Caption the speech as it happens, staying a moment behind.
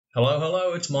Hello,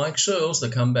 hello, it's Mike Searles, the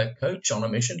comeback coach on a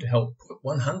mission to help put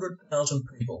 100,000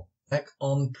 people back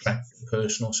on track for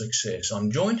personal success.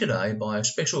 I'm joined today by a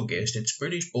special guest. It's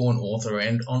British-born author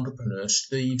and entrepreneur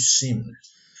Steve SIMS.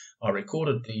 I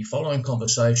recorded the following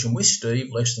conversation with Steve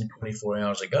less than 24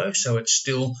 hours ago, so it's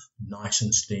still nice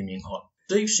and steaming hot.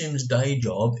 Steve SIMS' day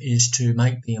job is to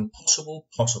make the impossible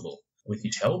possible. With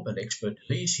his help and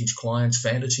expertise, his clients'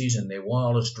 fantasies and their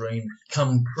wildest dreams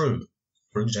come true.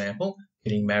 For example,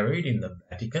 getting married in the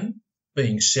Vatican,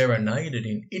 being serenaded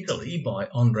in Italy by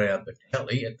Andrea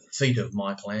Bocelli at the feet of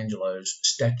Michelangelo's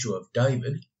statue of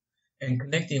David, and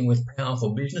connecting with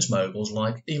powerful business moguls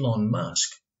like Elon Musk.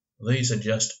 These are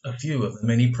just a few of the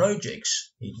many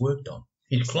projects he's worked on.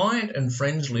 His client and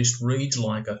friends list reads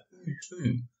like a who's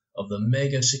who of the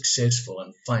mega successful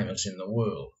and famous in the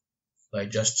world. They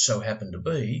just so happen to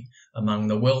be among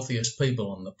the wealthiest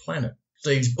people on the planet.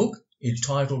 Steve's book is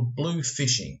titled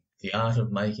Bluefishing, The Art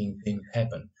of Making Things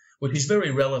Happen, which is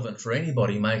very relevant for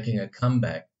anybody making a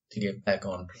comeback to get back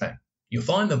on track. You'll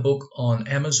find the book on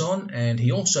Amazon, and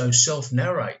he also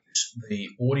self-narrates the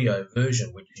audio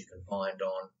version, which you can find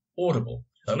on Audible.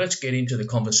 So let's get into the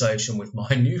conversation with my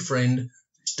new friend,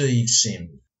 Steve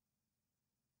SIMS.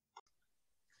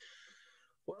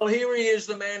 Well, here he is,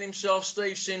 the man himself,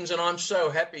 Steve SIMS, and I'm so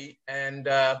happy and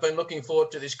I've been looking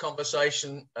forward to this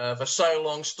conversation for so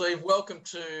long. Steve, welcome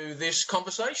to this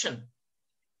conversation.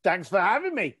 Thanks for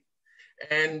having me.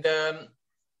 And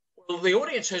well, the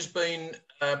audience has been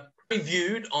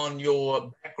previewed on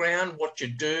your background, what you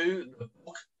do, the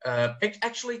book.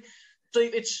 Actually,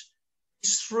 Steve, it's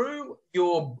through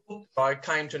your book I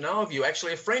came to know of you.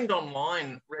 Actually, a friend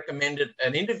online recommended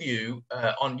an interview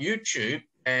on YouTube,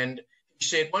 and he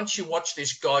said, once you watch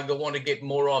this guy, you'll want to get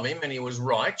more of him, and he was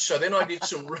right. So then I did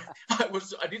some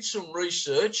I did some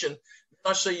research, and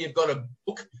I see you've got a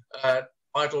book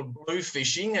titled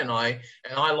Bluefishing, and I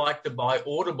like to buy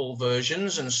Audible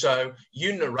versions, and so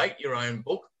you narrate your own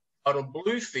book titled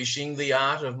Bluefishing, The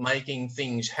Art of Making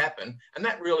Things Happen, and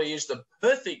that really is the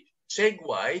perfect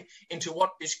segue into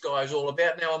what this guy is all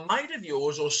about. Now, a mate of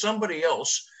yours or somebody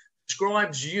else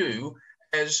describes you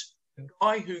as a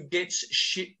guy who gets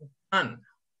shit done.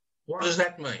 What does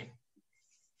that mean?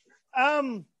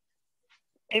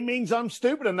 It means I'm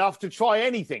stupid enough to try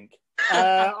anything.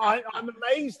 I'm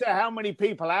amazed at how many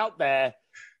people out there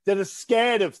that are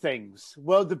scared of things.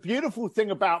 Well, the beautiful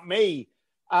thing about me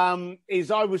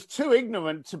is I was too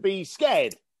ignorant to be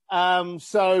scared.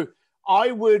 So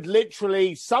I would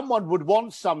literally, someone would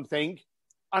want something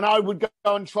and I would go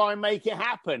and try and make it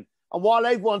happen. And while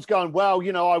everyone's going, well,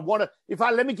 you know, I want to,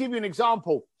 let me give you an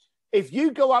example. If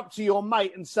you go up to your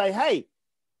mate and say, hey,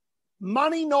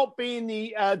 money not being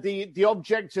the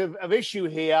object of issue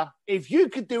here, if you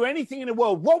could do anything in the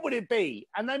world, what would it be?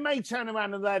 And they may turn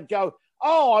around and they'd go,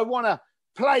 oh, I want to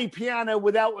play piano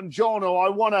with Elton John, or I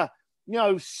want to, you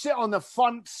know, sit on the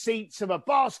front seats of a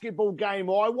basketball game,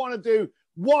 or I want to do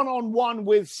one-on-one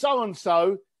with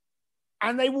so-and-so.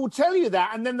 And they will tell you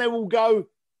that. And then they will go,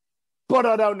 but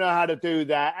I don't know how to do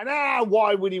that. And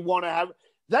why would he want to have?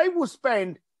 They will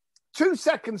spend 2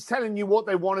 seconds telling you what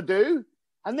they want to do,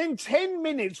 and then 10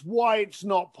 minutes why it's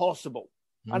not possible.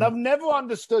 And I've never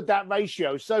understood that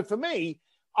ratio. So for me,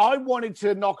 I wanted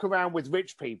to knock around with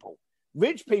rich people.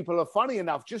 Rich people are, funny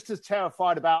enough, just as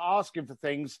terrified about asking for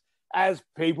things as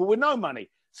people with no money.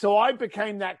 So I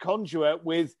became that conduit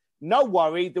with no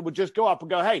worry that would just go up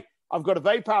and go, hey, I've got a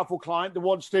very powerful client that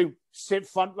wants to sit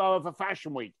front row of a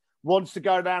fashion week, wants to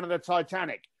go down to the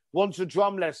Titanic, wants a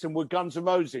drum lesson with Guns N'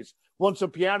 Roses, wants a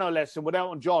piano lesson with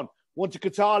Elton John, wants a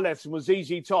guitar lesson with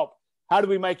ZZ Top. How do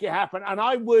we make it happen? And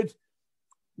I would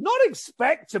not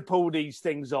expect to pull these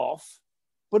things off,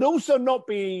 but also not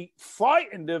be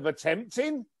frightened of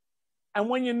attempting. And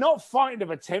when you're not frightened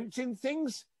of attempting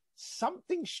things,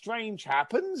 something strange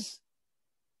happens.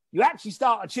 You actually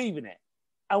start achieving it.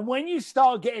 And when you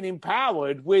start getting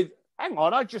empowered with, hang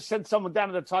on, I just sent someone down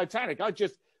to the Titanic. I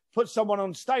just put someone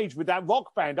on stage with that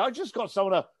rock band. I just got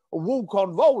someone a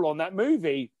walk-on role on that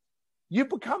movie. You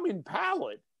become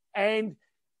empowered. And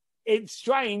it's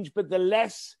strange, but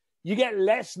you get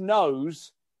less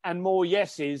no's and more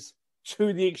yeses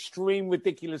to the extreme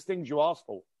ridiculous things you ask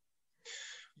for.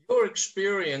 Your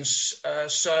experience,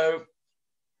 so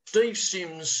Steve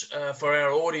SIMS, for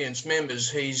our audience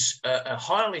members, he's a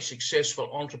highly successful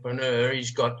entrepreneur.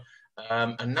 He's got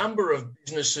a number of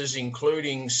businesses,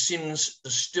 including SIMS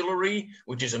Distillery,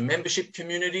 which is a membership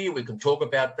community. We can talk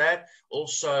about that.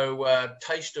 Also,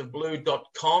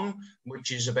 tasteofblue.com,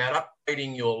 which is about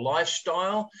upgrading your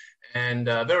lifestyle, and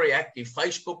a very active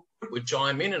Facebook group, which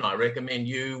I'm in, and I recommend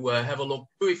you have a look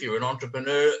too if you're an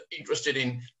entrepreneur interested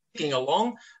in ticking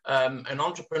along, An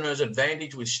Entrepreneur's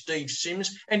Advantage with Steve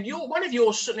Sims. And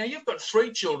now you've got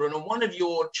 3 children, and one of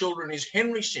your children is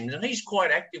Henry Sims, and he's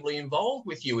quite actively involved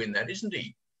with you in that, isn't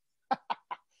he?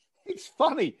 It's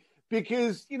funny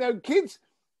because, kids,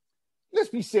 let's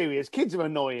be serious, kids are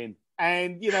annoying.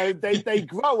 And, they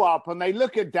grow up and they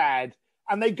look at dad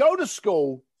and they go to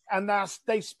school and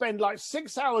they spend like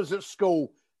 6 hours at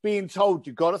school being told,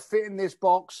 you've got to fit in this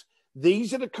box.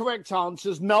 These are the correct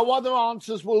answers. No other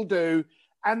answers will do.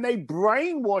 And they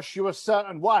brainwash you a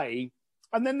certain way.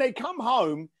 And then they come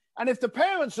home. And if the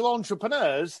parents are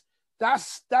entrepreneurs,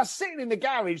 that's sitting in the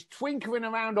garage, twinkling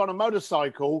around on a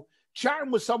motorcycle,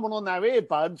 chatting with someone on their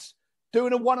earbuds,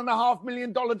 doing a $1.5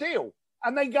 million deal.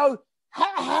 And they go,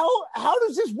 how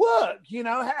does this work?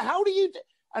 How do you...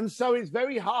 And so it's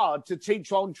very hard to teach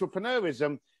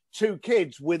entrepreneurism to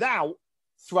kids without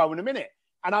throwing them in it.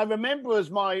 And I remember as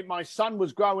my son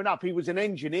was growing up, he was an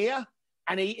engineer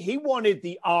and he wanted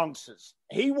the answers.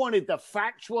 He wanted the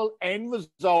factual end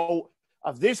result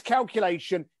of this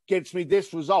calculation gets me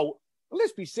this result. Well,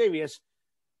 let's be serious.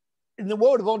 In the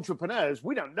world of entrepreneurs,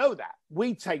 we don't know that.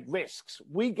 We take risks.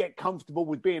 We get comfortable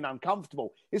with being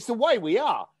uncomfortable. It's the way we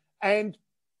are. And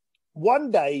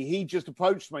one day he just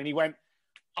approached me and he went,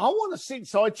 I want to see.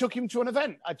 So I took him to an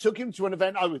event.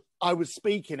 I was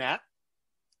speaking at.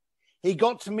 He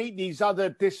got to meet these other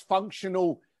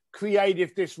dysfunctional,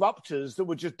 creative disruptors that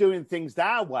were just doing things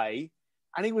their way.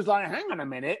 And he was like, hang on a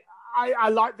minute. I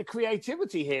like the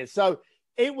creativity here. So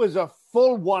it was a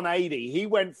full 180. He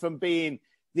went from being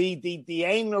the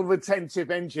anal retentive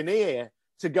engineer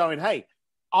to going, hey,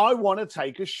 I want to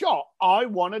take a shot. I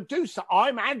want to do so.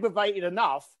 I'm aggravated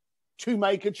enough to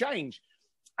make a change.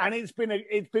 And it's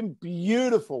been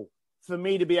beautiful for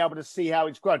me to be able to see how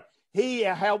it's grown. He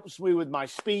helps me with my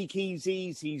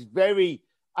speakeasies. He's very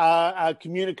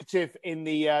communicative in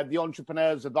the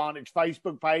Entrepreneur's Advantage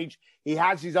Facebook page. He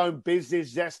has his own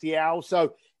business, Zestial.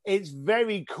 So it's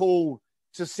very cool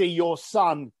to see your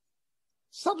son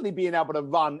suddenly being able to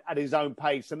run at his own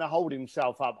pace and hold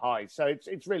himself up high. So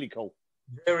it's really cool.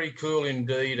 Very cool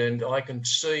indeed. And I can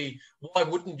see, why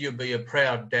wouldn't you be a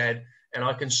proud dad? And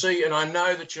I can see, and I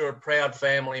know that you're a proud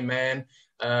family man.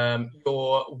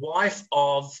 Your wife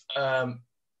of how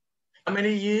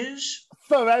many years?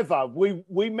 Forever.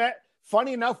 We met,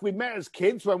 funny enough, we met as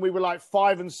kids when we were like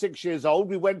 5 and 6 years old.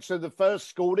 We went to the first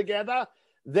school together.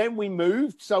 Then we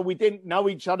moved, so we didn't know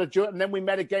each other. And then we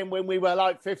met again when we were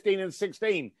like 15 and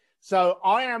 16. So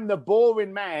I am the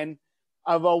boring man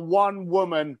of a one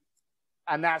woman.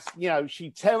 And that's, she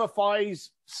terrifies,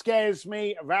 scares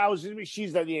me, arouses me.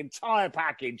 She's the entire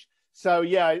package. So,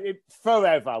 yeah,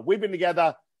 forever. We've been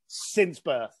together since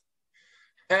birth.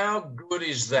 How good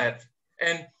is that?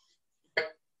 And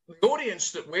the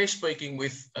audience that we're speaking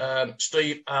with,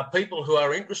 Steve, are people who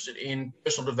are interested in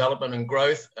personal development and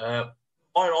growth.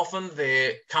 Quite often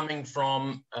they're coming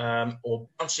from or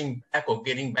bouncing back or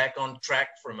getting back on track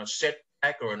from a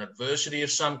setback or an adversity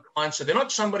of some kind. So they're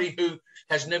not somebody who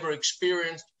has never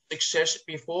experienced success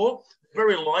before.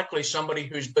 Very likely somebody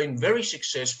who's been very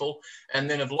successful and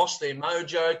then have lost their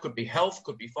mojo. Could be health,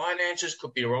 could be finances,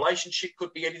 could be a relationship,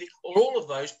 could be anything, or all of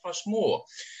those plus more.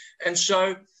 And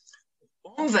so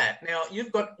on that, now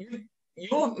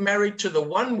you're married to the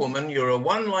one woman, you're a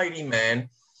one lady man,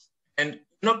 and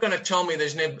you're not going to tell me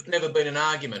there's never been an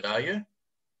argument, are you?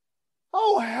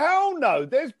 Oh, hell no.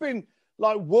 There's been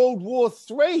like World War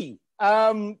III,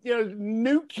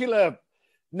 nuclear.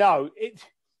 No,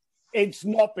 it's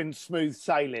not been smooth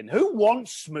sailing. Who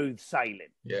wants smooth sailing?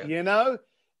 Yeah.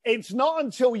 It's not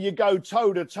until you go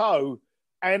toe to toe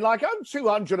and like I'm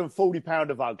 240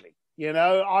 pounds of ugly.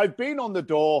 I've been on the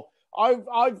door.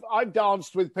 I've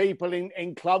danced with people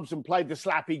in clubs and played the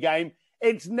slappy game.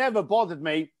 It's never bothered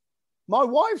me. My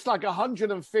wife's like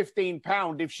 115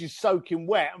 pounds if she's soaking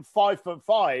wet and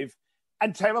 5'5"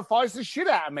 and terrifies the shit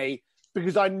out of me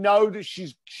because I know that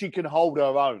she can hold her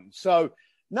own. So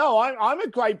no, I'm a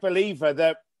great believer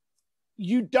that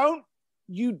you don't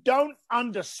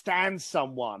understand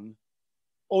someone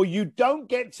or you don't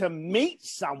get to meet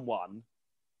someone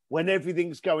when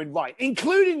everything's going right,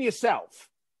 including yourself.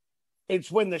 It's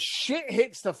when the shit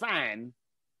hits the fan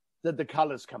that the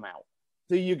colors come out.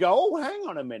 So you go, oh, hang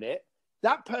on a minute.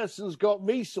 That person's got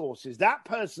resources. That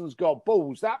person's got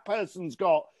balls. That person's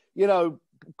got,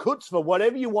 chutzpah,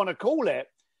 whatever you want to call it.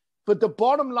 But the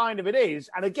bottom line of it is,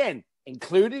 and again,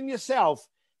 including yourself,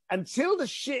 until the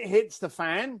shit hits the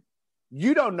fan,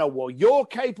 you don't know what you're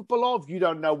capable of. You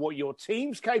don't know what your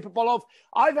team's capable of.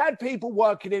 I've had people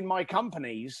working in my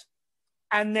companies,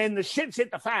 and then the shit's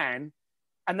hit the fan,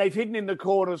 and they've hidden in the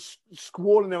corners,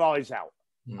 squalling their eyes out.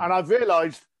 And I've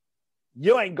realized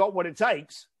you ain't got what it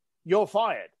takes, you're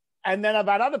fired. And then I've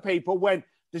had other people when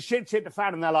the shit's hit the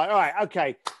fan and they're like, all right,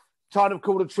 okay, time to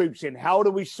call the troops in. How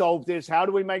do we solve this? How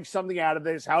do we make something out of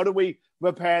this? How do we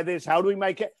repair this? How do we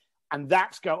make it? And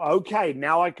that's okay,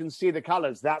 now I can see the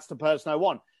colors. That's the person I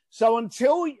want. So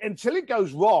until it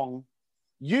goes wrong,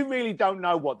 you really don't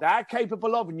know what they're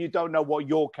capable of and you don't know what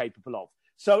you're capable of.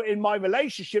 So in my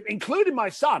relationship, including my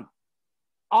son,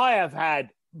 I have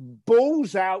had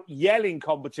balls out yelling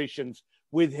competitions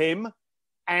with him.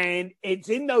 And it's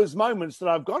in those moments that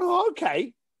I've gone, oh,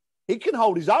 okay, he can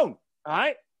hold his own. All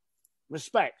right.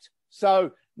 Respect.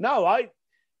 So, no,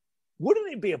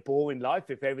 wouldn't it be a boring life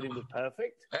if everything was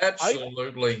perfect?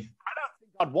 Absolutely. I don't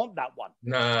think I'd want that one.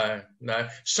 No.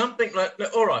 Something like,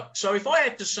 all right. So if I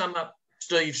had to sum up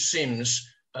Steve Sims,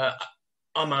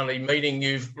 I'm only meeting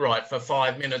you for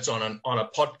 5 minutes on a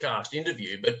podcast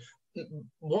interview, but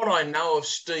what I know of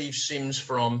Steve Sims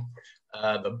from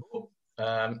the book,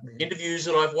 the interviews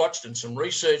that I've watched and some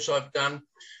research I've done,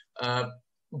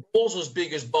 balls as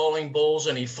big as bowling balls,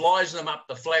 and he flies them up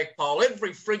the flagpole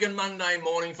every friggin' Monday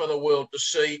morning for the world to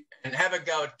see and have a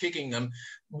go at kicking them.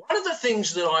 One of the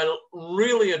things that I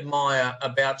really admire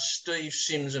about Steve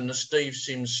Sims and the Steve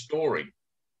Sims story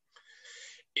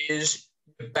is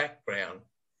the background.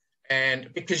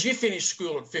 And because you finished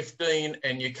school at 15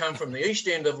 and you come from the East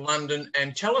End of London,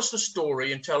 and tell us the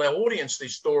story and tell our audience the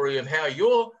story of how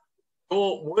your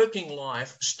working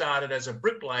life started as a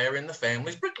bricklayer in the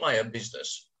family's bricklayer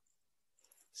business.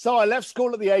 So I left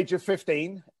school at the age of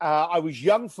 15. I was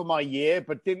young for my year,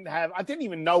 but I didn't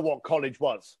even know what college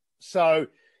was. So,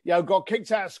 got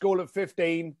kicked out of school at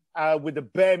 15 with the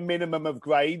bare minimum of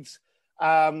grades.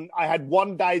 I had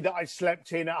one day that I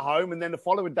slept in at home, and then the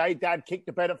following day, Dad kicked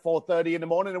the bed at 4:30 in the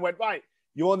morning and went, right,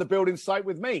 you're on the building site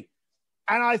with me.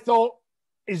 And I thought,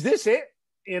 is this it?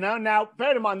 Now,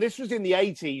 bear in mind, this was in the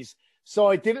 80s. So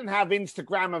I didn't have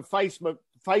Instagram and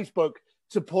Facebook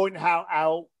to point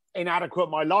how inadequate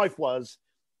my life was.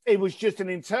 It was just an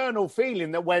internal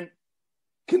feeling that went,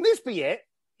 can this be it?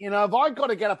 Have I got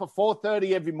to get up at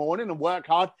 4:30 every morning and work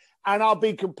hard? And I'll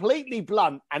be completely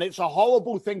blunt, and it's a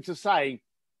horrible thing to say,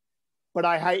 but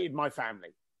I hated my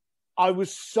family. I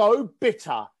was so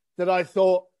bitter that I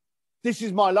thought, this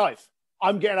is my life.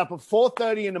 I'm getting up at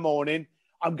 4:30 in the morning.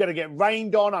 I'm going to get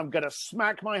rained on. I'm going to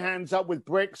smack my hands up with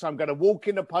bricks. I'm going to walk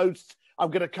in the posts. I'm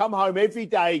going to come home every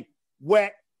day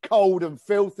wet, cold and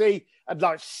filthy at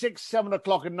like 6, 7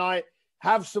 o'clock at night,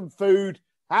 have some food,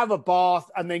 have a bath,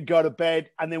 and then go to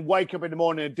bed, and then wake up in the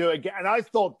morning and do it again. And I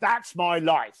thought, that's my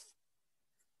life.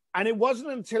 And it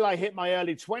wasn't until I hit my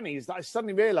early 20s that I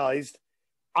suddenly realized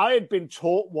I had been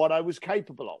taught what I was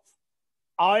capable of.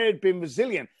 I had been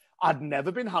resilient. I'd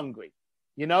never been hungry.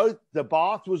 The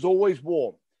bath was always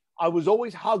warm. I was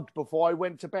always hugged before I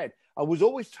went to bed. I was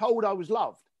always told I was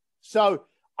loved. So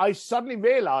I suddenly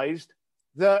realized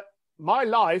that my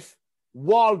life,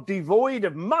 while devoid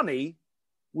of money,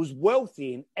 was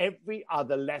wealthy in every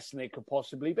other lesson it could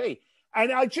possibly be.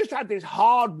 And I just had this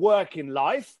hard working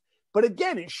life. But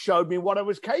again, it showed me what I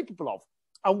was capable of.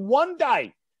 And one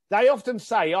day, they often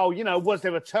say, was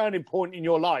there a turning point in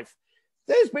your life?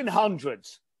 There's been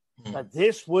hundreds. But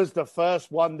this was the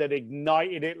first one that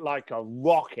ignited it like a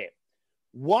rocket.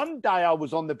 One day I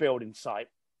was on the building site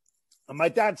and my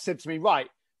dad said to me, right,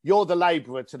 you're the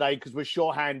laborer today because we're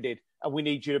short-handed and we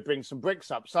need you to bring some bricks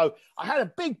up. So I had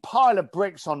a big pile of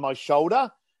bricks on my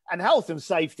shoulder, and health and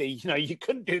safety, you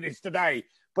couldn't do this today.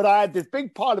 But I had this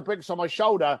big pile of bricks on my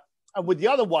shoulder, and with the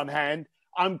other one hand,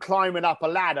 I'm climbing up a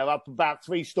ladder up about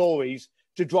 3 stories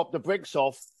to drop the bricks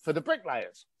off for the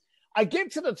bricklayers. I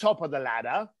get to the top of the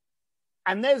ladder,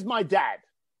 and there's my dad.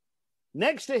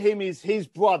 Next to him is his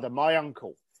brother, my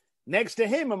uncle. Next to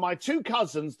him are my 2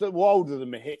 cousins that were older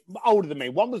than me.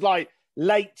 One was like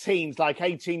late teens, like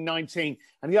 18, 19,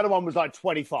 and the other one was like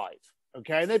 25.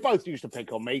 Okay, and they both used to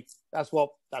pick on me. That's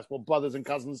what brothers and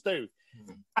cousins do.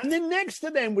 And then next to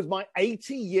them was my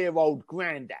 80-year-old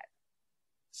granddad,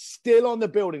 still on the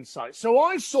building site. So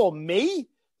I saw me,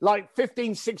 like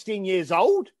 15, 16 years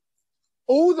old,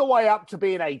 all the way up to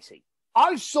being 80.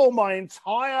 I saw my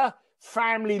entire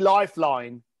family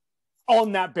lifeline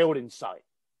on that building site,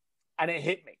 and it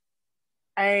hit me.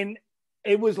 And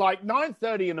it was like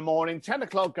 9:30 in the morning, 10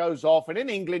 o'clock goes off, and in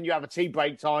England you have a tea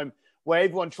break time where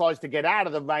everyone tries to get out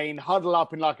of the rain, huddle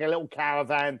up in like a little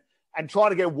caravan, and try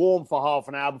to get warm for half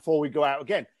an hour before we go out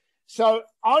again. So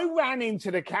I ran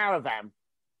into the caravan,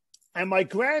 and my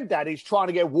granddad is trying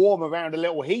to get warm around a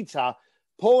little heater,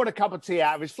 pouring a cup of tea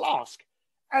out of his flask.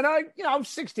 And I'm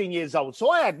 16 years old, so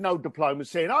I had no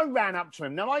diplomacy, and I ran up to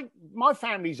him. Now, my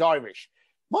family's Irish.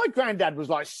 My granddad was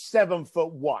like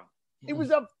 7'1". He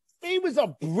was a he was a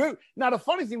brute. Now, the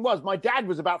funny thing was, my dad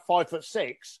was about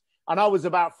 5'6", and I was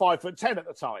about 5'10" at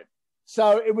the time.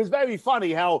 So it was very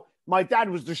funny how my dad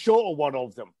was the shorter one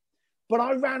of them. But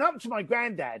I ran up to my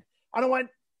granddad and I went,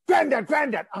 "Granddad,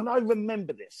 Granddad." And I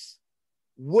remember this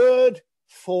word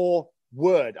for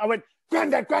word. I went,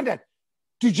 "Granddad, Granddad,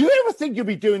 did you ever think you'd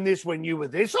be doing this when you were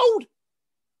this old?"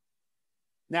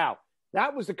 Now,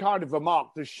 that was the kind of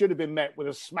remark that should have been met with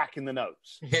a smack in the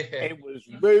nose. It was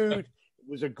rude. It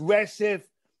was aggressive.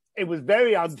 It was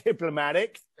very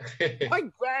undiplomatic. My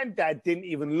granddad didn't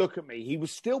even look at me. He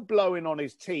was still blowing on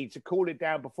his tea to cool it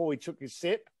down before he took his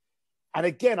sip. And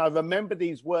again, I remember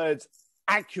these words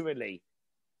accurately.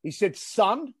 He said,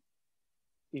 "Son,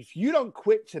 if you don't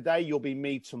quit today, you'll be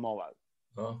me tomorrow."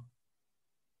 Oh.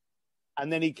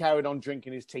 And then he carried on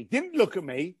drinking his tea. Didn't look at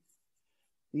me.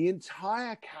 The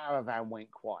entire caravan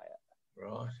went quiet.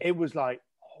 Right. It was like,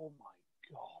 oh my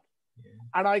God. Yeah.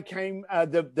 And I came,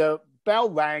 the bell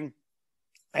rang.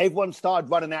 Everyone started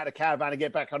running out of the caravan to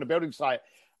get back on the building site.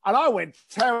 And I went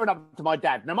tearing up to my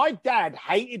dad. Now, my dad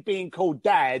hated being called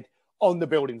dad on the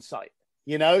building site.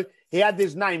 You know, he had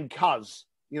this name, Cuz,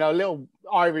 you know, a little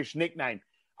Irish nickname.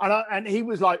 And he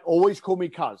was like, "Always call me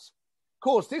Cuz." Of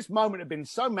course, this moment had been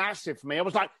so massive for me. I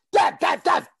was like, "Dad, Dad,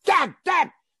 Dad, Dad,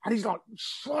 Dad." And he's like,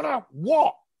 "Shut up,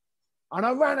 what?" And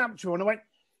I ran up to him and I went,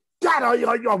 "Dad,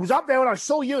 I was up there and I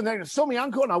saw you and then I saw my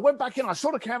uncle and I went back in, I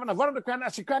saw the caravan, I ran up to Granddad,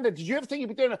 I said, "Granddad, did you ever think you'd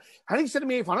be doing it?" And he said to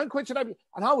me, "If I don't quit today,"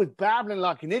 and I was babbling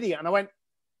like an idiot. And I went,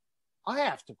 "I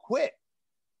have to quit."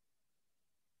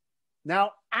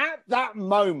 Now, at that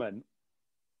moment,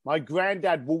 my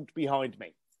granddad walked behind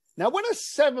me. Now, when a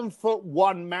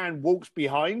 7'1" man walks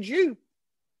behind you,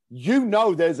 you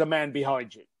know there's a man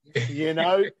behind you, you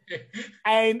know?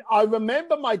 And I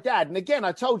remember my dad, and again,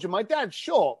 I told you, my dad's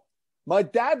short. My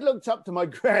dad looked up to my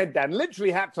granddad,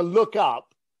 literally had to look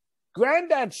up.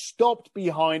 Granddad stopped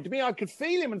behind me. I could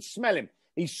feel him and smell him.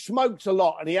 He smoked a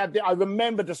lot, and I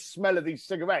remember the smell of these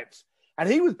cigarettes. And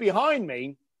he was behind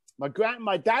me. My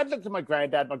dad looked at my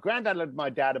granddad looked at my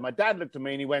dad, and my dad looked at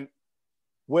me, and he went,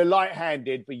 "We're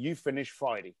light-handed, but you finish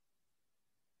Friday."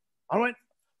 I went,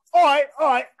 all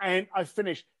right. And I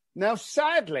finished. Now,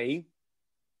 sadly,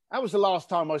 that was the last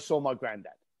time I saw my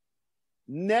granddad.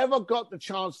 Never got the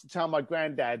chance to tell my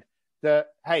granddad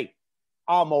that, "Hey,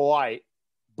 I'm all right,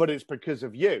 but it's because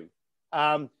of you."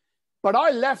 But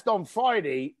I left on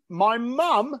Friday. My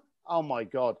mum, oh my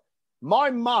God, my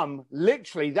mum,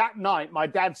 literally that night, my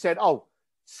dad said, "Oh,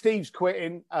 Steve's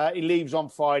quitting. He leaves on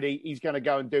Friday. He's going to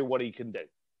go and do what he can do."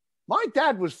 My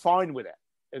dad was fine with it,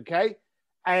 okay?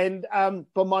 And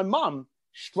but my mum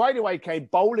straight away came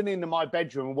bowling into my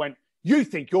bedroom and went, "You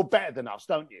think you're better than us,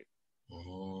 don't you?"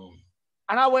 Oh.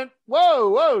 And I went,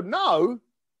 whoa, no.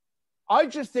 I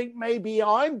just think maybe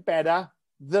I'm better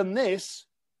than this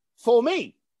for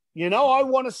me. You know, I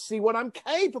want to see what I'm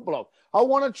capable of. I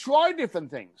want to try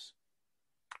different things.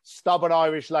 Stubborn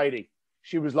Irish lady.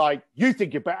 She was like, "You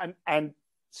think you're better." And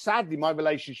sadly, my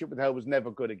relationship with her was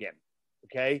never good again.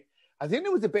 Okay. I think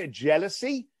there was a bit of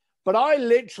jealousy, but I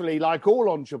literally, like all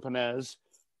entrepreneurs,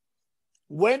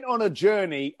 went on a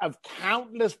journey of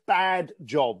countless bad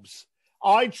jobs.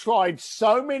 I tried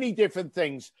so many different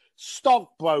things: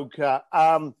 stockbroker,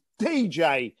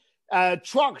 DJ,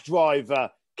 truck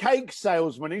driver, cake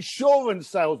salesman, insurance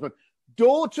salesman,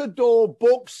 door-to-door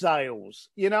book sales.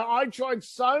 You know, I tried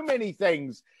so many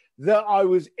things that I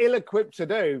was ill-equipped to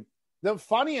do that,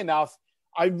 funny enough,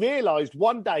 I realized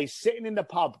one day sitting in the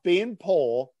pub being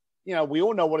poor, you know, we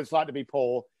all know what it's like to be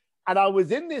poor. And I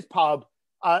was in this pub.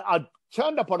 I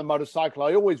turned up on a motorcycle.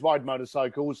 I always ride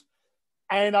motorcycles.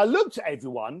 And I looked at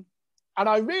everyone and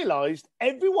I realized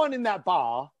everyone in that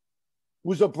bar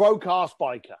was a broke-ass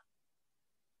biker.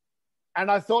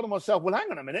 And I thought to myself, well, hang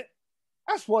on a minute.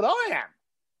 That's what I am.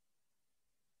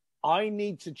 I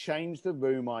need to change the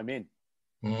room I'm in.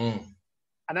 Mm.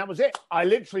 And that was it. I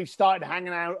literally started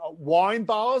hanging out at wine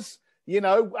bars, you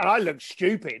know, and I looked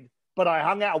stupid, but I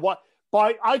hung out at what?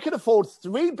 I could afford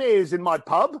 3 beers in my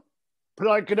pub, but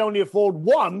I could only afford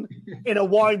 1 in a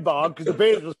wine bar because the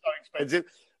beers were so expensive.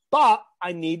 But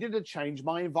I needed to change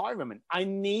my environment.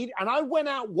 And I went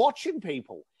out watching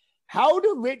people. How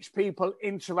do rich people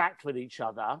interact with each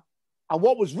other? And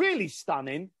what was really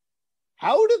stunning,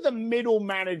 how do the middle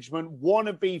management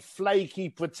wannabe flaky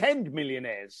pretend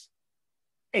millionaires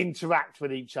interact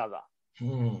with each other?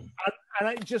 And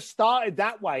it just started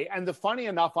that way. And funny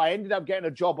enough, I ended up getting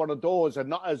a job on a doors and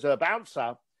not as a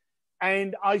bouncer.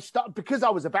 And because I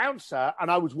was a bouncer and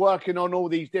I was working on all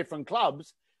these different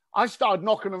clubs, I started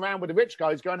knocking around with the rich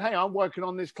guys going, "Hey, I'm working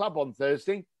on this club on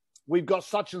Thursday. We've got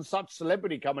such and such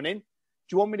celebrity coming in.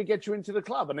 you want me to get you into the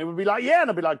club? And they would be like, yeah. And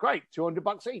I'd be like, great,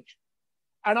 $200 each.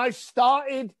 And I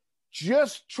started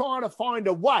just trying to find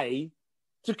a way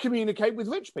to communicate with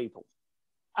rich people.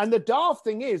 And the daft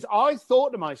thing is, I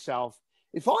thought to myself,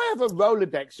 if I have a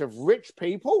Rolodex of rich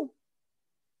people,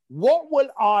 what will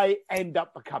I end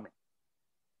up becoming?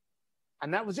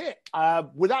 And that was it.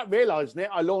 Without realizing it,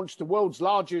 I launched the world's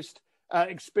largest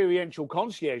experiential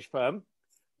concierge firm,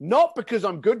 not because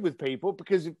I'm good with people,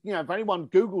 because if anyone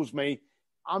Googles me,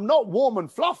 I'm not warm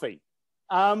and fluffy.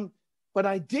 But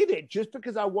I did it just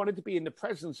because I wanted to be in the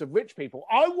presence of rich people.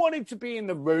 I wanted to be in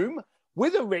the room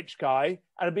with a rich guy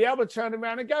and be able to turn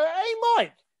around and go, hey,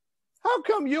 Mike, how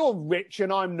come you're rich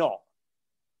and I'm not?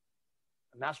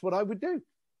 And that's what I would do.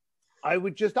 I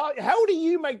would just, how do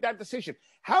you make that decision?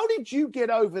 How did you get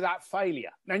over that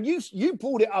failure? Now, you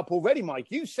pulled it up already, Mike.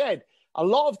 You said a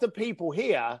lot of the people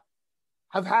here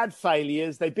have had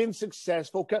failures. They've been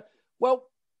successful. Well,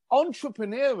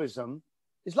 entrepreneurism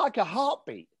is like a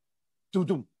heartbeat.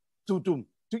 Do-dum, do-dum.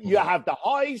 You have the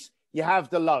highs, you have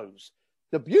the lows.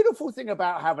 The beautiful thing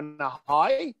about having a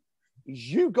high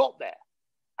is you got there.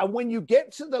 And when you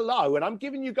get to the low, and I'm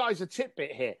giving you guys a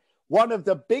tidbit here, one of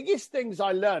the biggest things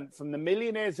I learned from the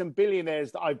millionaires and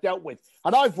billionaires that I've dealt with,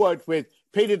 and I've worked with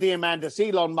Peter Diamandis,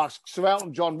 Elon Musk, Sir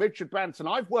Elton John, Richard Branson.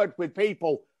 I've worked with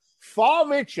people far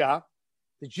richer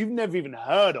that you've never even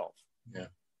heard of. Yeah.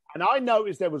 And I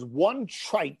noticed there was one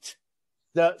trait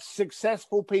that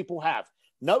successful people have.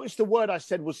 Notice the word I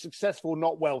said was successful,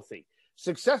 not wealthy.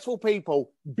 Successful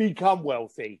people become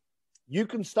wealthy. You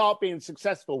can start being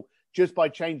successful just by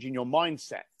changing your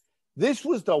mindset. This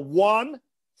was the one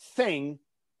thing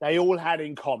they all had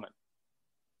in common.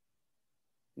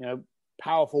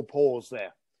 Powerful pause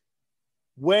there.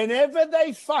 Whenever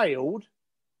they failed,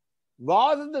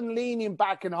 rather than leaning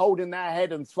back and holding their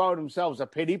head and throwing themselves a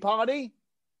pity party,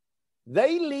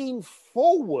 they lean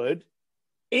forward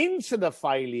into the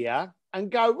failure and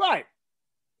go, right,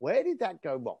 where did that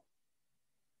go wrong?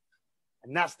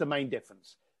 And that's the main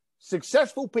difference.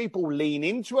 Successful people lean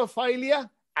into a failure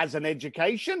as an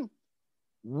education.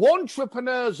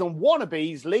 Entrepreneurs and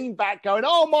wannabes lean back going,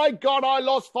 oh my God, I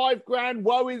lost $5,000.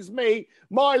 Woe is me.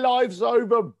 My life's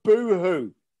over.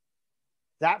 Boo-hoo.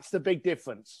 That's the big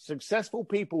difference. Successful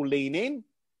people lean in.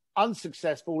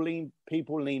 Unsuccessful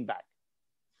people lean back.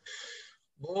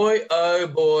 Boy, oh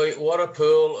boy, what a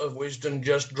pearl of wisdom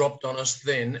just dropped on us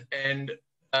then. And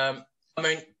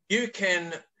you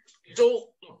can,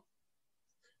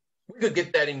 we could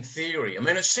get that in theory.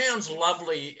 It sounds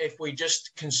lovely if we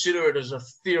just consider it as a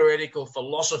theoretical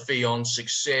philosophy on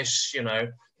success.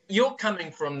 You're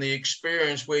coming from the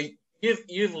experience where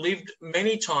you've lived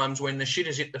many times when the shit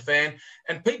has hit the fan,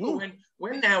 and people,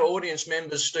 when our audience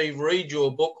members, Steve, read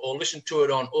your book or listen to it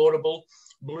on Audible,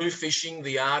 Bluefishing,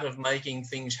 the Art of Making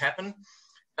Things Happen,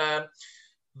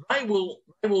 they will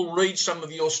read some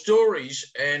of your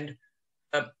stories. And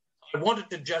I wanted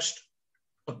to just,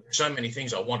 so many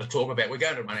things I want to talk about. We're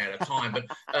going to run out of time, but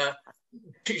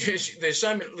there's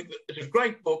so many. It's a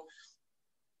great book.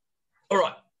 All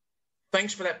right.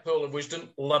 Thanks for that pearl of wisdom.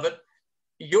 Love it.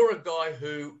 You're a guy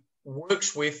who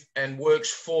works with and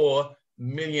works for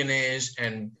millionaires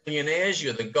and billionaires.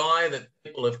 You're the guy that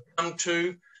people have come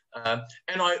to.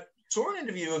 And I saw an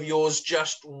interview of yours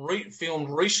just filmed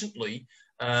recently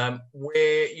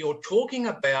where you're talking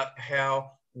about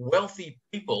how wealthy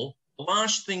people, the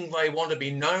last thing they want to be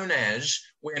known as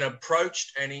when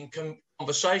approached and in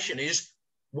conversation is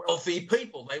wealthy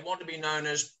people. They want to be known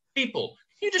as people.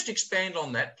 Can you just expand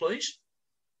on that, please?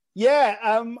 Yeah,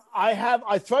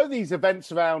 I throw these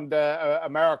events around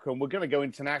America, and we're going to go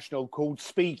international, called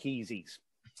speakeasies.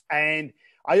 And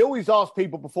I always ask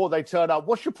people before they turn up,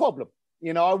 what's your problem?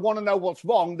 I want to know what's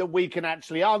wrong that we can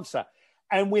actually answer.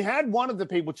 And we had one of the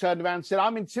people turn around and said,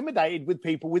 I'm intimidated with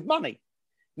people with money.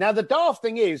 Now, the daft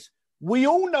thing is, we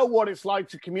all know what it's like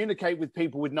to communicate with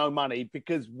people with no money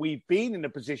because we've been in a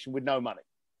position with no money.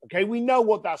 Okay, we know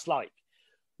what that's like.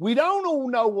 We don't all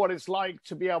know what it's like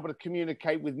to be able to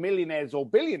communicate with millionaires or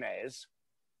billionaires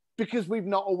because we've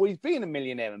not always been a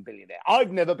millionaire and billionaire.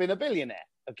 I've never been a billionaire,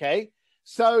 okay?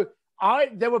 So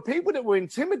there were people that were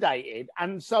intimidated,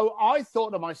 and so I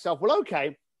thought to myself, well,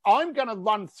 okay, I'm going to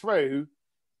run through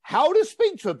how to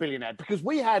speak to a billionaire, because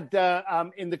we had,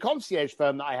 in the concierge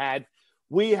firm that I had,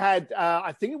 we had,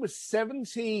 I think it was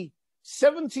 70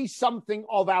 something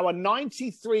of our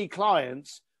 93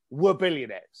 clients were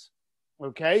billionaires.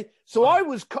 Okay. So I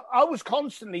was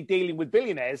constantly dealing with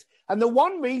billionaires. And the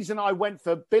one reason I went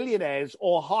for billionaires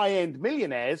or high-end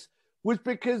millionaires was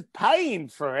because paying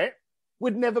for it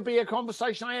would never be a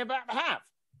conversation I ever have,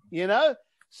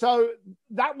 So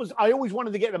that was, I always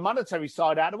wanted to get the monetary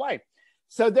side out of the way.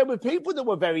 So there were people that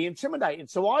were very intimidated.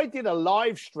 So I did a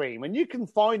live stream, and you can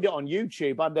find it on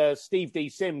YouTube under Steve D.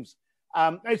 SIMS.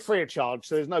 It's free of charge,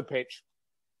 so there's no pitch.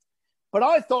 But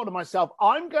I thought to myself,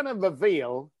 I'm going to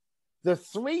reveal the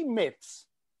 3 myths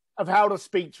of how to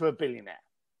speak to a billionaire.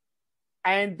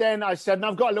 And then I said, and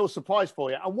I've got a little surprise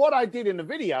for you. And what I did in the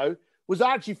video was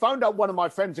I actually phoned up one of my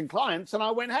friends and clients, and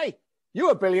I went, hey,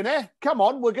 you're a billionaire. Come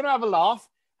on, we're going to have a laugh.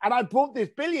 And I brought this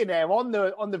billionaire on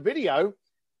the video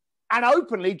and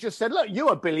openly just said, look,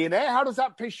 you're a billionaire. How does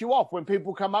that piss you off when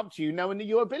people come up to you knowing that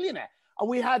you're a billionaire? And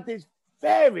we had this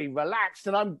very relaxed,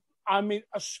 and I'm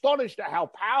astonished at how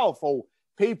powerful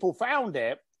people found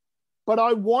it. But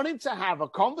I wanted to have a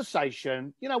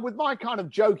conversation, you know, with my kind of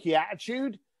jokey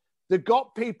attitude that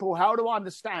got people how to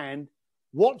understand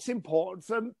what's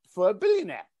important for a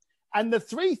billionaire. And the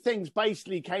 3 things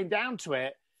basically came down to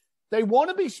it. They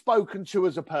want to be spoken to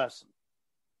as a person,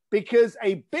 because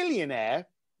a billionaire,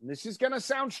 and this is going to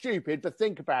sound stupid, but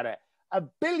think about it. A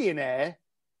billionaire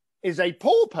is a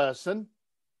poor person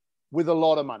with a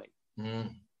lot of money.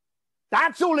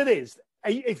 That's all it is.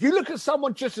 If you look at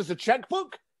someone just as a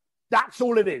checkbook, that's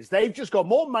all it is. They've just got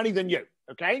more money than you,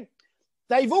 okay?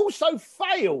 They've also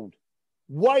failed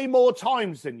way more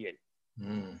times than you,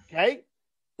 okay?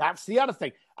 That's the other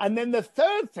thing. And then the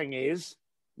third thing is,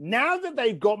 now that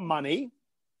they've got money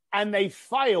and they've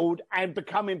failed and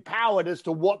become empowered as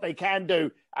to what they can do,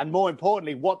 and more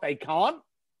importantly, what they can't,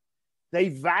 they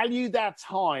value their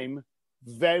time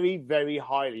very, very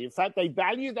highly. In fact, they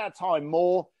value their time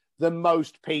more than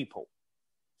most people.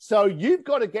 So you've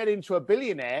got to get into a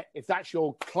billionaire, if that's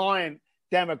your client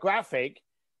demographic,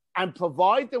 and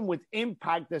provide them with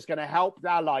impact that's going to help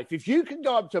their life. If you can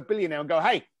go up to a billionaire and go,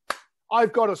 hey,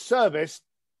 I've got a service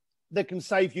that can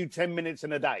save you 10 minutes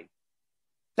in a day,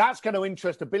 that's going to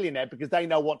interest a billionaire, because they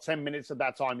know what 10 minutes of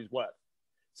that time is worth.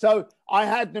 So I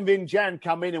had Navin Jan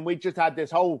come in, and we just had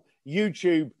this whole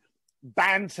YouTube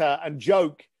banter and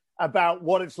joke about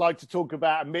what it's like to talk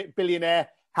about a billionaire.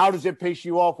 How does it piss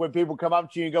you off when people come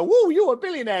up to you and go, whoa, you're a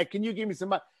billionaire, can you give me some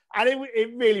money? And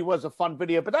it really was a fun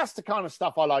video, but that's the kind of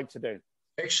stuff I like to do.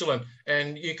 Excellent.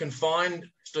 And you can find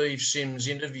Steve Sims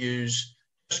interviews.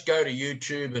 Just go to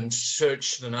YouTube and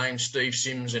search the name Steve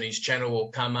Sims, and his channel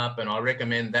will come up, and I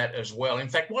recommend that as well. In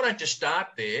fact, why don't you start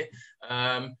there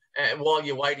while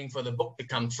you're waiting for the book to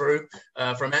come through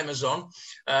from Amazon.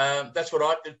 That's what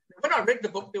I did. When I read the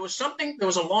book, there was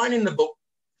a line in the book,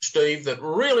 Steve, that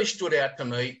really stood out to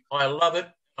me. I love it.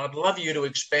 I'd love you to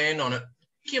expand on it,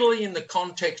 particularly in the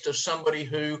context of somebody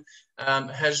who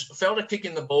has felt a kick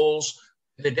in the balls.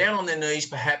 They're down on their knees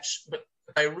perhaps, but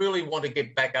they really want to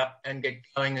get back up and get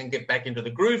going and get back into the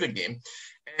groove again.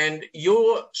 And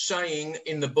your saying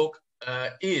in the book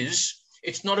is,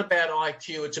 it's not about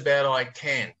IQ, it's about I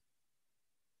can.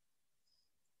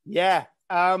 Yeah.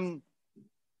 The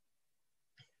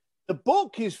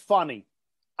book is funny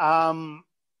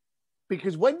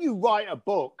because when you write a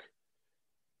book,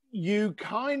 you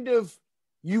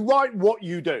write what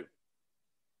you do.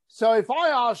 So if I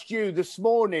asked you this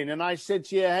morning and I said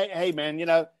to you, hey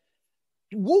man,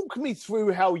 walk me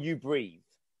through how you breathe.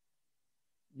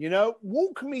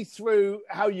 Walk me through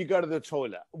how you go to the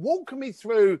toilet. Walk me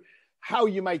through how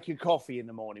you make your coffee in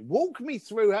the morning. Walk me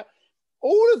through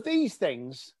all of these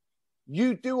things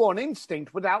you do on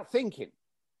instinct without thinking.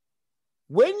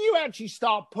 When you actually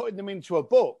start putting them into a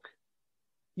book,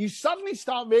 you suddenly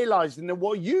start realizing that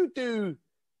what you do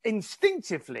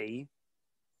instinctively,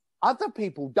 other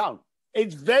people don't.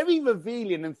 It's very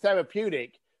revealing and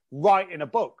therapeutic writing a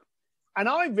book. And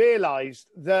I realized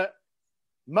that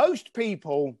most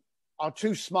people are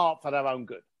too smart for their own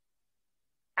good.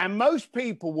 And most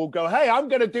people will go, hey, I'm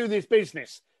going to do this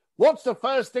business. What's the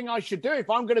first thing I should do if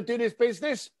I'm going to do this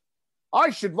business?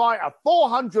 I should write a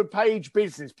 400-page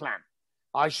business plan.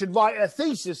 I should write a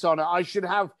thesis on it. I should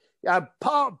have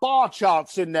bar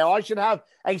charts in there. I should have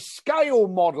a scale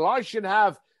model. I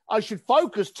should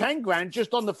focus 10 grand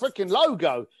just on the freaking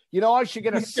logo. I should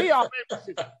get a CRM.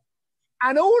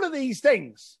 And all of these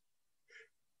things.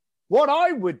 What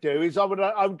I would do is I would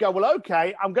go, well,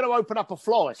 okay, I'm going to open up a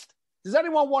florist. Does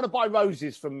anyone want to buy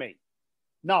roses from me?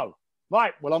 No.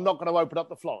 Right. Well, I'm not going to open up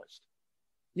the florist.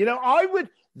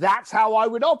 That's how I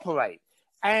would operate.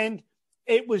 And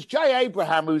it was Jay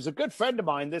Abraham, who's a good friend of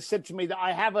mine, that said to me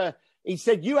that he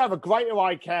said, you have a greater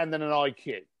ICANN than an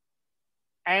IQ.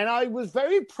 And I was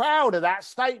very proud of that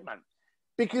statement,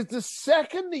 because the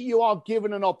second that you are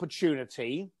given an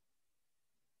opportunity,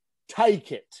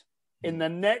 take it in the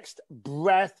next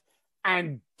breath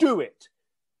and do it.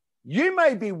 You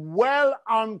may be well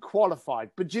unqualified,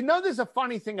 but there's a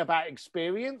funny thing about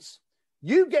experience.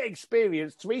 You get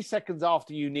experience 3 seconds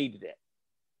after you needed it.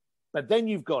 but then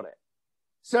you've got it.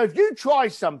 So if you try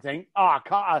something,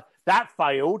 that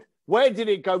failed. Where did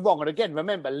it go wrong? And again,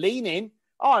 remember, lean in.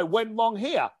 I went wrong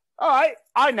here. All right,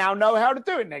 I now know how to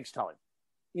do it next time.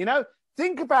 You know,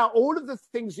 think about all of the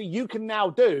things that you can now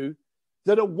do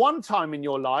that at one time in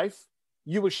your life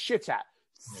you were shit at.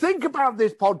 Think about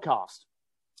this podcast.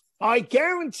 I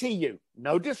guarantee you,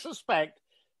 no disrespect,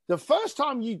 the first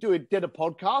time you did a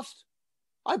podcast,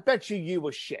 I bet you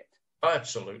were shit.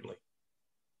 Absolutely.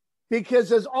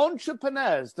 Because as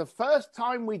entrepreneurs, the first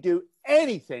time we do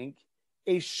anything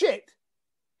is shit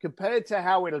compared to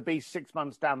how it'll be 6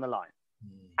 months down the line.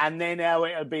 And then how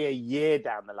it'll be a year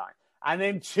down the line. And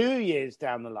then 2 years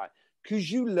down the line.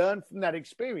 Because you learn from that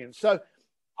experience. So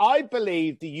I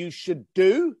believe that you should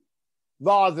do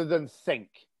rather than think.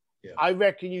 Yeah. I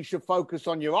reckon you should focus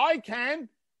on your I can,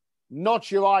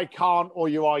 not your I can't or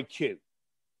your IQ.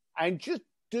 And just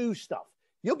do stuff.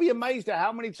 You'll be amazed at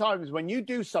how many times when you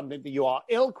do something that you are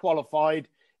ill-qualified,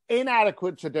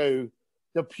 inadequate to do,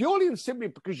 that purely and simply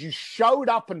because you showed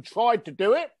up and tried to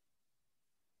do it,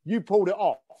 you pulled it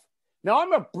off. Now,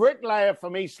 I'm a bricklayer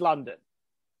from East London.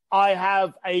 I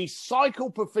have a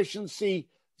cycle proficiency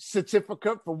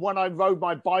certificate from when I rode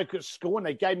my bike at school, and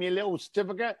they gave me a little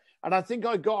certificate. And I think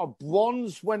I got a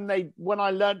bronze when I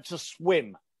learned to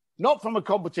swim. Not from a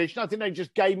competition. I think they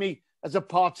just gave me as a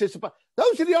participant.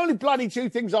 Those are the only bloody two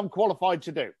things I'm qualified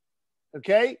to do.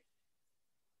 Okay?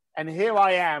 And here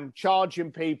I am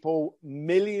charging people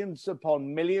millions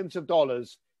upon millions of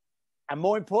dollars. And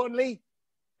more importantly,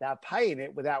 they're paying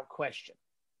it without question.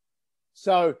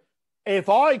 So if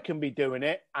I can be doing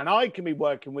it and I can be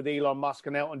working with Elon Musk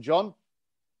and Elton John,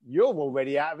 you're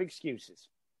already out of excuses.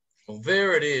 Well,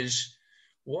 there it is.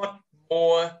 What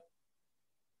more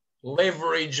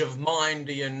leverage of mind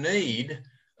do you need?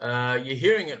 You're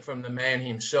hearing it from the man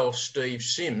himself, Steve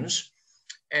SIMS.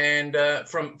 And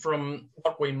from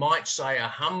what we might say a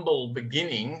humble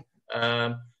beginning,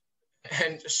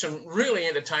 and some really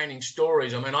entertaining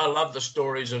stories. I mean, I love the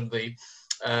stories of the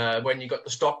when you got the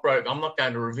stockbroker. I'm not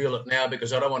going to reveal it now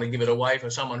because I don't want to give it away for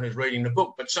someone who's reading the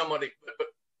book. But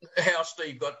how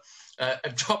Steve got a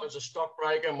job as a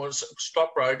stockbroker and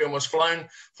was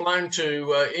flown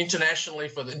to internationally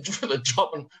for the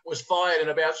job and was fired in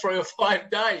about 3 or 5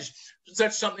 days.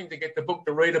 That's something to get the book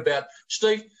to read about.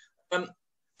 Steve,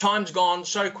 time's gone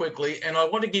so quickly, and I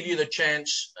want to give you the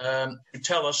chance to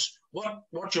tell us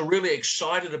what you're really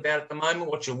excited about at the moment,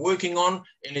 what you're working on,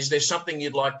 and is there something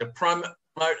you'd like to promote,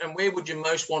 and where would you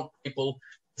most want people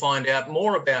to find out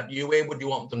more about you? Where would you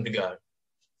want them to go?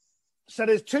 So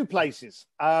there's 2 places,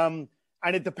 and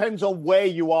it depends on where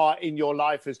you are in your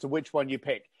life as to which one you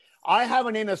pick. I have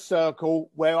an inner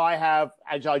circle where I have,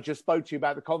 as I just spoke to you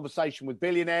about the conversation with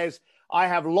billionaires, I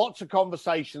have lots of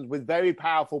conversations with very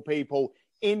powerful people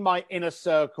in my inner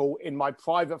circle, in my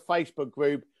private Facebook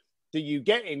group that you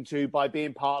get into by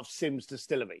being part of SIMS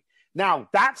Distillery. Now,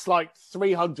 that's like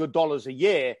 $300 a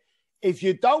year. If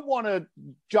you don't want to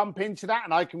jump into that,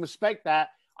 and I can respect that,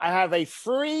 I have a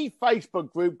free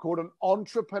Facebook group called An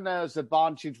Entrepreneur's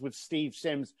Advantage with Steve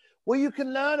SIMS, where you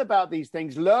can learn about these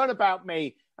things, learn about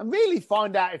me, and really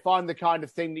find out if I'm the kind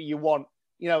of thing that you want,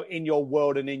 in your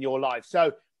world and in your life.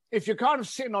 So if you're kind of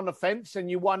sitting on the fence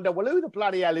and you wonder, well, who the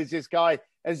bloody hell is this guy?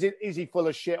 Is he full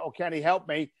of shit or can he help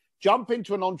me? Jump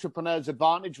into An Entrepreneur's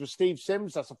Advantage with Steve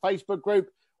SIMS. That's a Facebook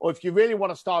group. Or if you really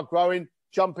want to start growing,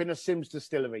 jump into SIMS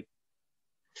Distillery.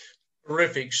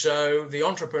 Terrific. So the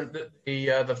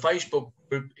Facebook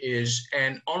group is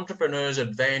An Entrepreneur's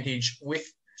Advantage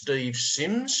with Steve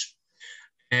SIMS,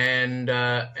 and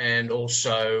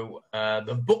also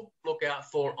the book look out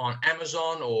for on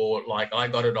Amazon, or like I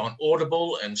got it on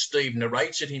Audible, and Steve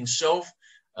narrates it himself.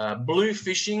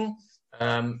 Bluefishing.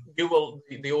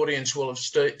 The audience will have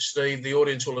Steve. The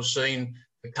audience will have seen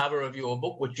the cover of your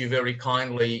book, which you very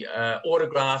kindly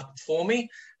autographed for me.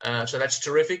 So that's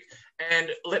terrific.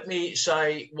 And let me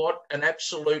say, what an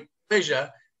absolute pleasure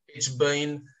it's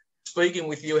been speaking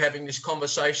with you, having this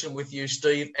conversation with you,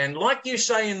 Steve. And like you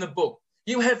say in the book,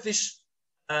 you have this,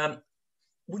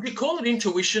 would you call it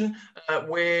intuition,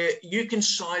 where you can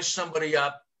size somebody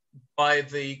up by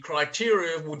the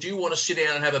criteria of would you want to sit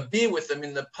down and have a beer with them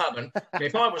in the pub? And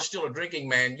if I was still a drinking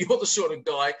man, you're the sort of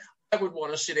guy I would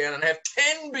want to sit down and have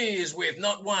 10 beers with,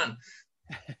 not one.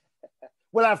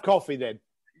 We'll have coffee then.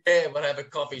 Yeah, we'll have a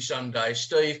coffee someday.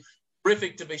 Steve,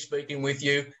 terrific to be speaking with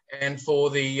you. And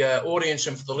for the audience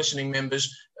and for the listening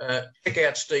members, check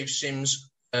out Steve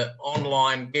SIMS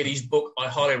online, get his book. I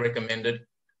highly recommend it.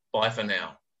 Bye for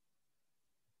now.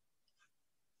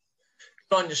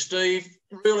 Good on you, Steve.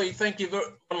 Really, thank you.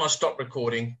 When I stop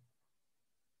recording?